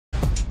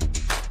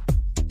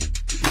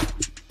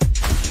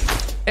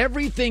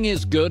Everything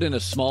is good in a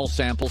small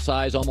sample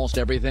size, almost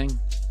everything.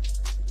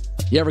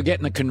 You ever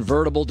get in a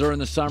convertible during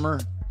the summer,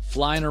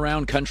 flying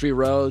around country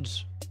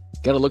roads?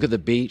 Got to look at the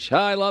beach.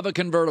 I love a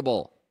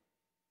convertible.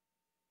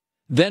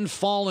 Then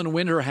fall and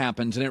winter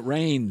happens and it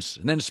rains.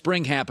 And then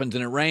spring happens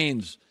and it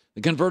rains.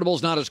 The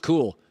convertible's not as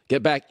cool.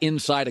 Get back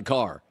inside a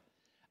car.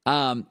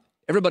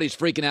 Everybody's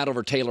freaking out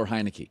over Taylor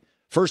Heinicke.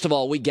 First of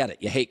all, we get it.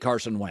 You hate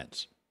Carson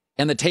Wentz.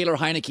 And the Taylor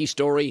Heinicke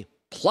story,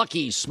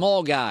 plucky,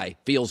 small guy,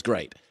 feels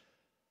great.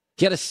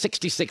 He had a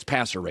 66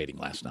 passer rating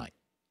last night.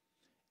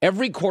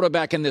 Every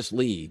quarterback in this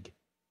league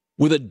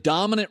with a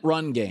dominant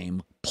run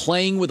game,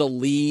 playing with a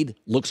lead,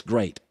 looks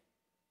great.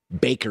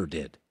 Baker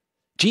did.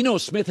 Geno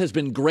Smith has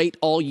been great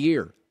all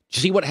year. Did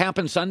you see what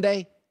happened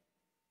Sunday?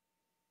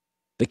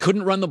 They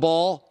couldn't run the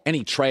ball, and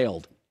he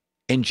trailed.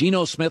 And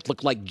Geno Smith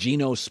looked like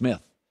Geno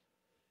Smith.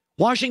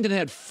 Washington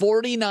had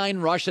 49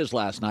 rushes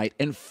last night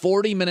and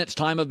 40 minutes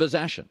time of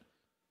possession.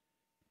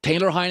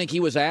 Taylor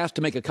Heinicke was asked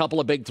to make a couple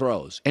of big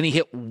throws, and he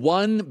hit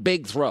one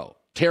big throw,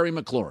 Terry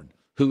McLaurin,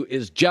 who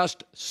is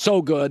just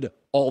so good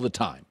all the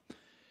time.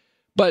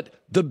 But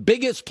the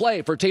biggest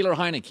play for Taylor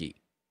Heinicke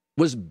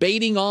was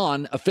baiting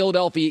on a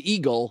Philadelphia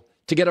Eagle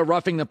to get a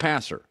roughing the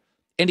passer.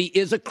 And he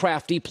is a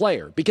crafty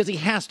player because he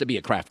has to be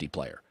a crafty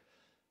player.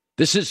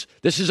 This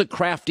is a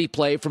crafty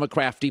play from a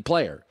crafty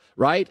player,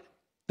 right?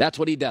 That's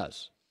what he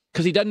does.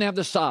 Because he doesn't have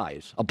the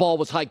size. A ball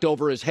was hiked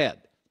over his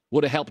head.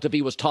 Would have helped if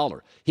he was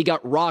taller. He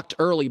got rocked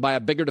early by a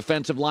bigger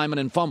defensive lineman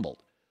and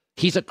fumbled.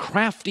 He's a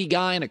crafty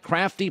guy and a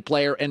crafty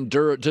player and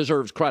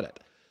deserves credit.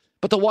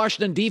 But the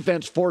Washington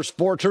defense forced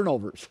 4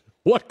 turnovers.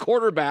 What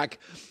quarterback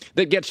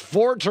that gets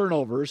 4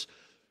 turnovers,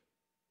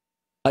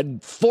 a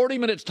 40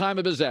 minutes time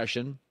of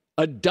possession,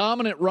 a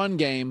dominant run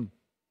game,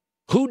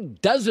 who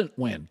doesn't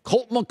win?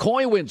 Colt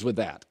McCoy wins with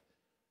that.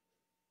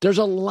 There's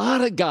a lot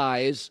of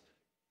guys,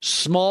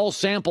 small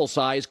sample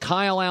size.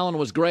 Kyle Allen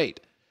was great.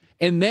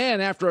 And then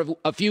after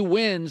a few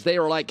wins, they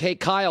were like, hey,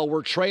 Kyle,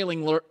 we're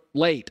trailing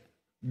late.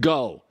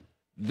 Go.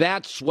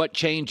 That's what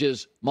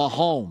changes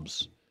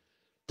Mahomes.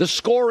 The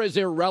score is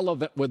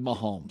irrelevant with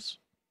Mahomes.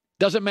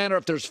 Doesn't matter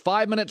if there's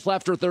 5 minutes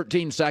left or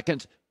 13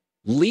 seconds,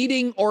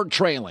 leading or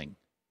trailing.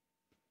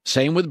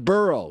 Same with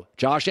Burrow.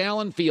 Josh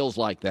Allen feels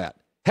like that.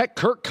 Heck,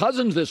 Kirk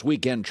Cousins this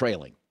weekend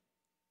trailing.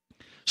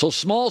 So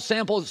small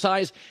sample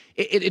size.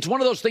 It's one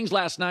of those things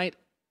last night.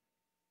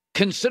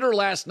 Consider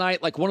last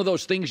night like one of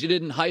those things you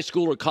did in high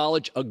school or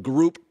college, a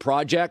group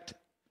project.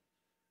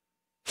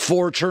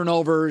 4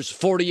 turnovers,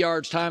 40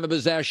 yards time of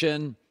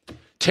possession,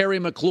 Terry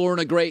McLaurin,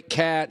 a great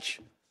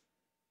catch.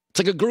 It's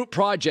like a group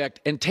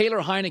project, and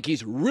Taylor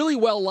Heinicke's really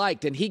well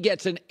liked, and he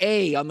gets an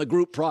A on the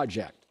group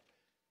project.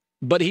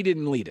 But he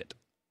didn't lead it.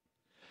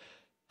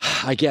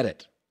 I get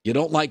it. You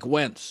don't like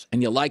Wentz,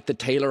 and you like the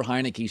Taylor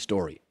Heinicke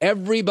story.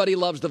 Everybody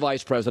loves the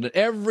vice president.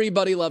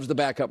 Everybody loves the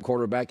backup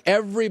quarterback.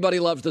 Everybody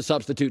loves the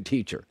substitute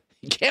teacher.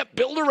 You can't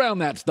build around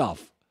that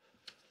stuff.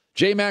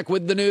 J-Mac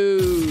with the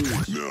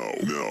news. No.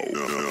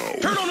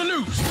 Heard on the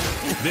news.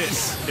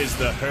 This is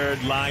the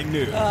Herd Line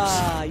News.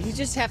 You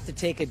just have to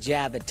take a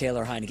jab at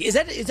Taylor Heinicke. Is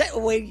that a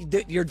way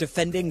that you're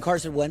defending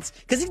Carson Wentz?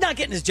 Because he's not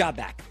getting his job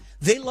back.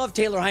 They love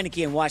Taylor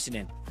Heinicke in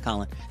Washington,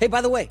 Colin. Hey,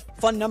 by the way,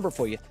 fun number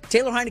for you.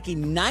 Taylor Heinicke,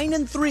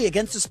 9-3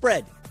 against the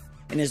spread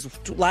in his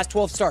last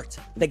 12 starts.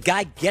 The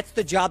guy gets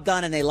the job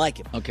done, and they like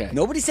him. Okay.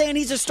 Nobody's saying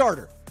he's a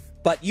starter,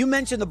 but you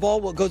mentioned the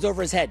ball goes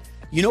over his head.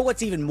 You know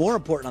what's even more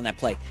important on that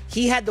play?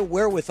 He had the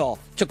wherewithal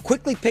to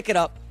quickly pick it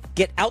up,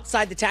 get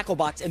outside the tackle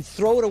box, and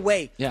throw it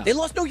away. Yeah. They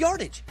lost no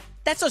yardage.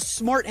 That's a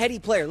smart, heady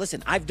player.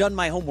 Listen, I've done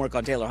my homework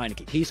on Taylor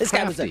Heinicke. This crafty.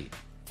 guy was an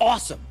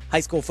awesome high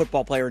school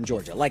football player in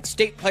Georgia. Like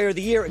state player of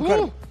the year,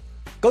 incredible. Ooh.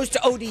 Goes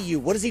to ODU.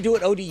 What does he do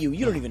at ODU?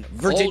 You don't even.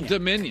 Virginia. Old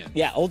Dominion.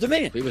 Yeah, Old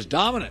Dominion. He was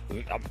dominant.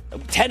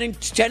 10-3,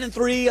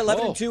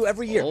 11-2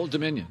 every year. Old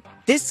Dominion.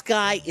 This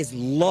guy is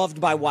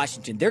loved by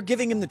Washington. They're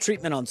giving him the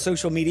treatment on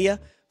social media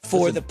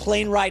for the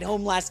plane ride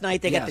home last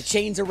night. They got the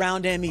chains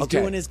around him. He's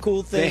doing his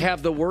cool thing. They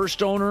have the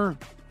worst owner.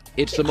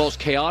 It's the most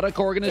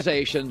chaotic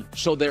organization,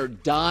 so they're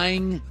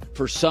dying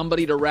for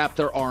somebody to wrap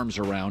their arms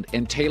around.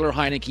 And Taylor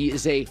Heinicke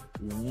is a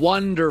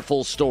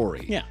wonderful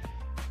story. Yeah.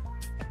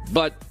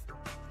 But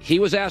he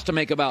was asked to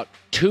make about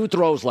 2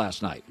 throws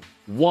last night.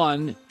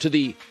 One to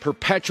the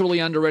perpetually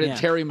underrated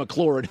Terry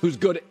McLaurin, who's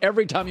good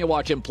every time you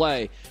watch him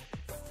play.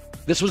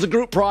 This was a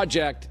group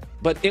project,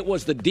 but it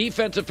was the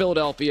defense of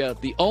Philadelphia,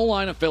 the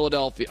O-line of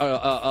Philadelphia,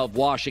 of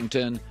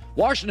Washington.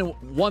 Washington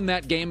won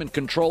that game and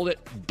controlled it,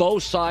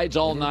 both sides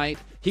all night.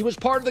 He was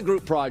part of the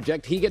group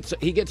project. He gets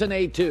an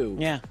A too.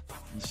 Yeah.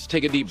 Let's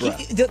take a deep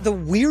breath. The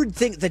weird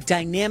thing, the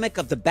dynamic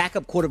of the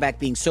backup quarterback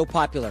being so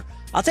popular.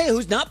 I'll tell you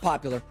who's not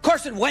popular.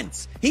 Carson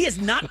Wentz. He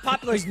is not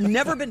popular. He's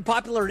never been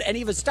popular at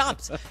any of his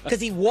stops because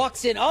he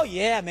walks in, oh,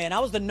 yeah, man, I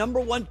was the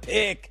 #1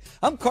 pick.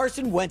 I'm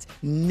Carson Wentz.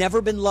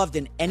 Never been loved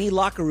in any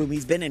locker room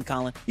he's been in,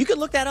 Colin. You can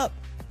look that up.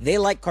 They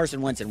like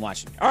Carson Wentz in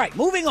Washington. All right,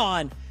 moving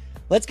on.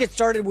 Let's get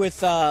started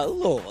with a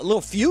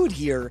little feud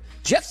here.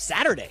 Jeff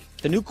Saturday,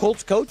 the new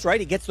Colts coach, right?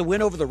 He gets the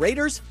win over the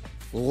Raiders.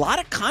 A lot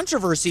of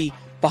controversy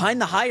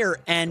behind the hire,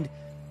 and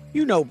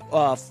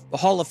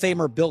Hall of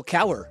Famer Bill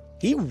Cowher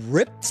He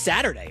ripped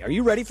Saturday. Are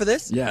you ready for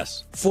this?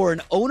 Yes. For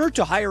an owner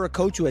to hire a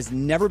coach who has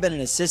never been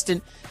an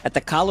assistant at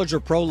the college or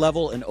pro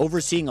level and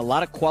overseeing a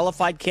lot of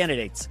qualified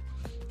candidates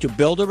to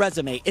build a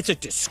resume, it's a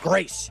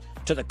disgrace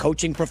to the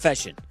coaching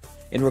profession.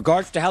 In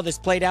regards to how this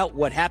played out,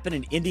 what happened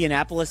in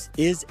Indianapolis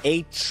is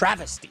a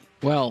travesty.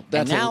 Well,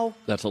 that's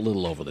a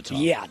little over the top.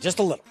 Yeah, just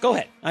a little. Go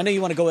ahead. I know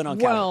you want to go in on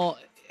Cowherd. Well,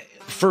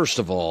 first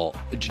of all,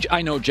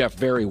 I know Jeff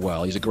very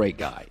well. He's a great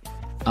guy.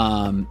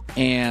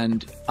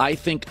 And I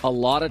think a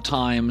lot of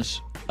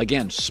times,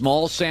 again,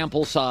 small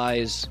sample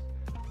size,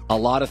 a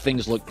lot of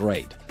things look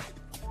great.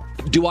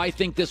 Do I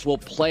think this will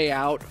play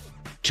out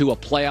to a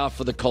playoff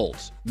for the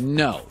Colts?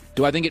 No.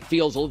 Do I think it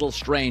feels a little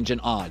strange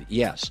and odd?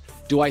 Yes.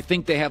 Do I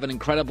think they have an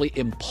incredibly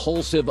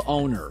impulsive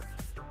owner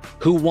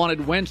who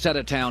wanted Wentz out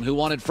of town, who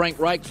wanted Frank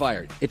Reich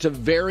fired? It's a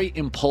very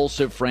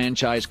impulsive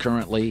franchise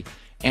currently,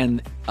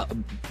 and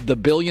the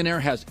billionaire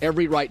has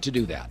every right to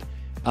do that.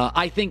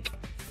 I think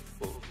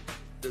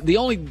the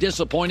only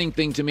disappointing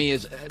thing to me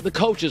is the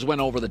coaches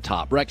went over the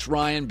top. Rex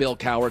Ryan, Bill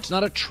Cowherd. It's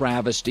not a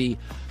travesty.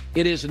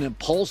 It is an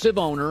impulsive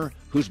owner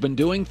who's been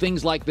doing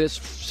things like this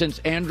since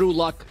Andrew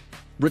Luck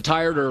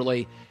retired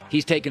early.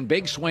 He's taken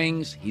big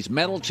swings. He's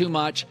meddled too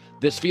much.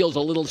 This feels a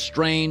little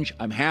strange.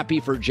 I'm happy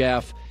for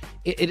Jeff.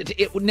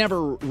 It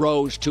never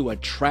rose to a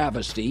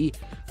travesty.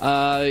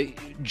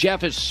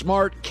 Jeff is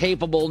smart,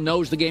 capable,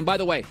 knows the game. By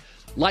the way,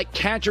 like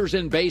catchers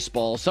in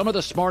baseball, some of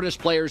the smartest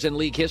players in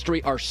league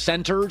history are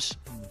centers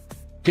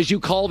because you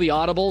call the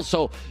audible.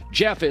 So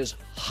Jeff is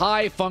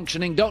high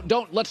functioning.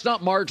 Let's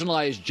not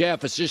marginalize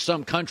Jeff. It's just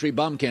some country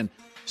bumpkin.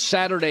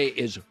 Saturday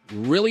is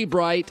really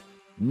bright,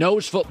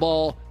 knows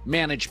football,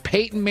 managed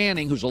Peyton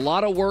Manning, who's a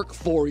lot of work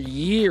for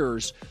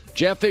years.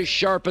 Jeff is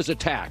sharp as a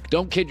tack.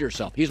 Don't kid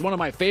yourself. He's one of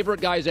my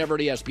favorite guys ever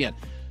at ESPN.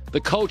 The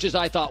coaches,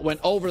 I thought, went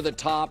over the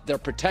top. They're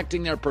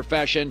protecting their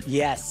profession.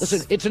 Yes.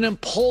 Listen, it's an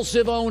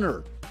impulsive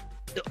owner.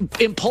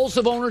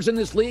 Impulsive owners in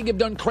this league have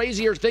done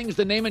crazier things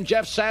than naming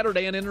Jeff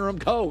Saturday an interim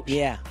coach.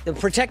 Yeah.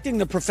 Protecting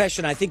the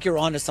profession, I think you're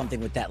onto something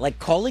with that. Like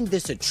calling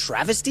this a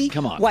travesty?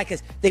 Come on. Why?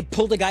 Because they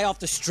pulled a guy off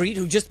the street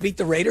who just beat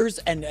the Raiders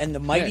and the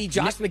mighty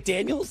Josh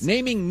McDaniels?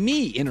 Naming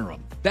me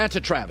interim, that's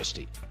a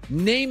travesty.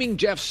 Naming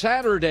Jeff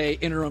Saturday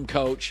interim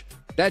coach,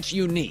 that's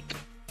unique.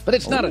 But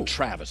it's not a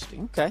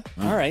travesty. Okay.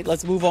 All right.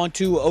 Let's move on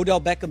to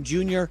Odell Beckham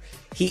Jr.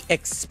 He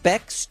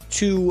expects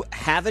to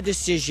have a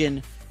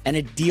decision and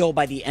a deal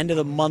by the end of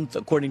the month,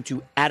 according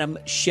to Adam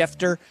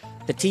Schefter.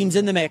 The team's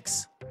in the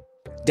mix.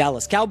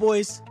 Dallas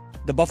Cowboys,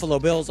 the Buffalo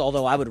Bills,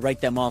 although I would write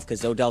them off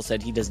because Odell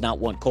said he does not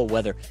want cold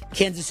weather.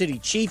 Kansas City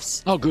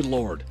Chiefs. Oh, good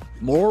Lord.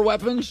 More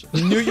weapons?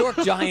 New York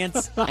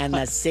Giants and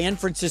the San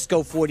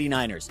Francisco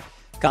 49ers.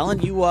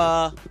 Colin, you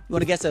want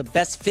to guess a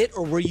best fit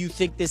or where you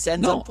think this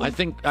ends up? No, I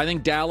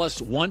think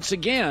Dallas, once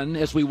again,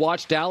 as we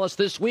watch Dallas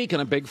this week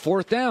on a big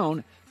fourth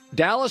down,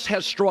 Dallas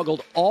has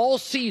struggled all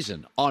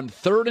season on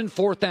third and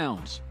fourth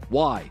downs.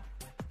 Why?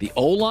 The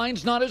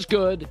O-line's not as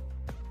good.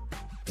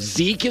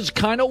 Zeke is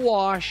kind of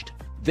washed.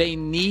 They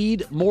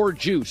need more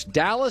juice.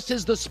 Dallas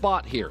is the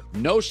spot here.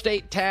 No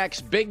state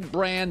tax, big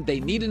brand. They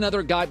need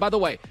another guy. By the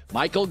way,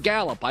 Michael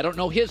Gallup, I don't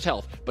know his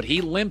health, but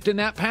he limped in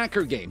that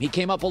Packer game. He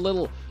came up a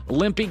little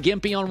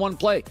limpy-gimpy on one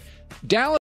play. Dallas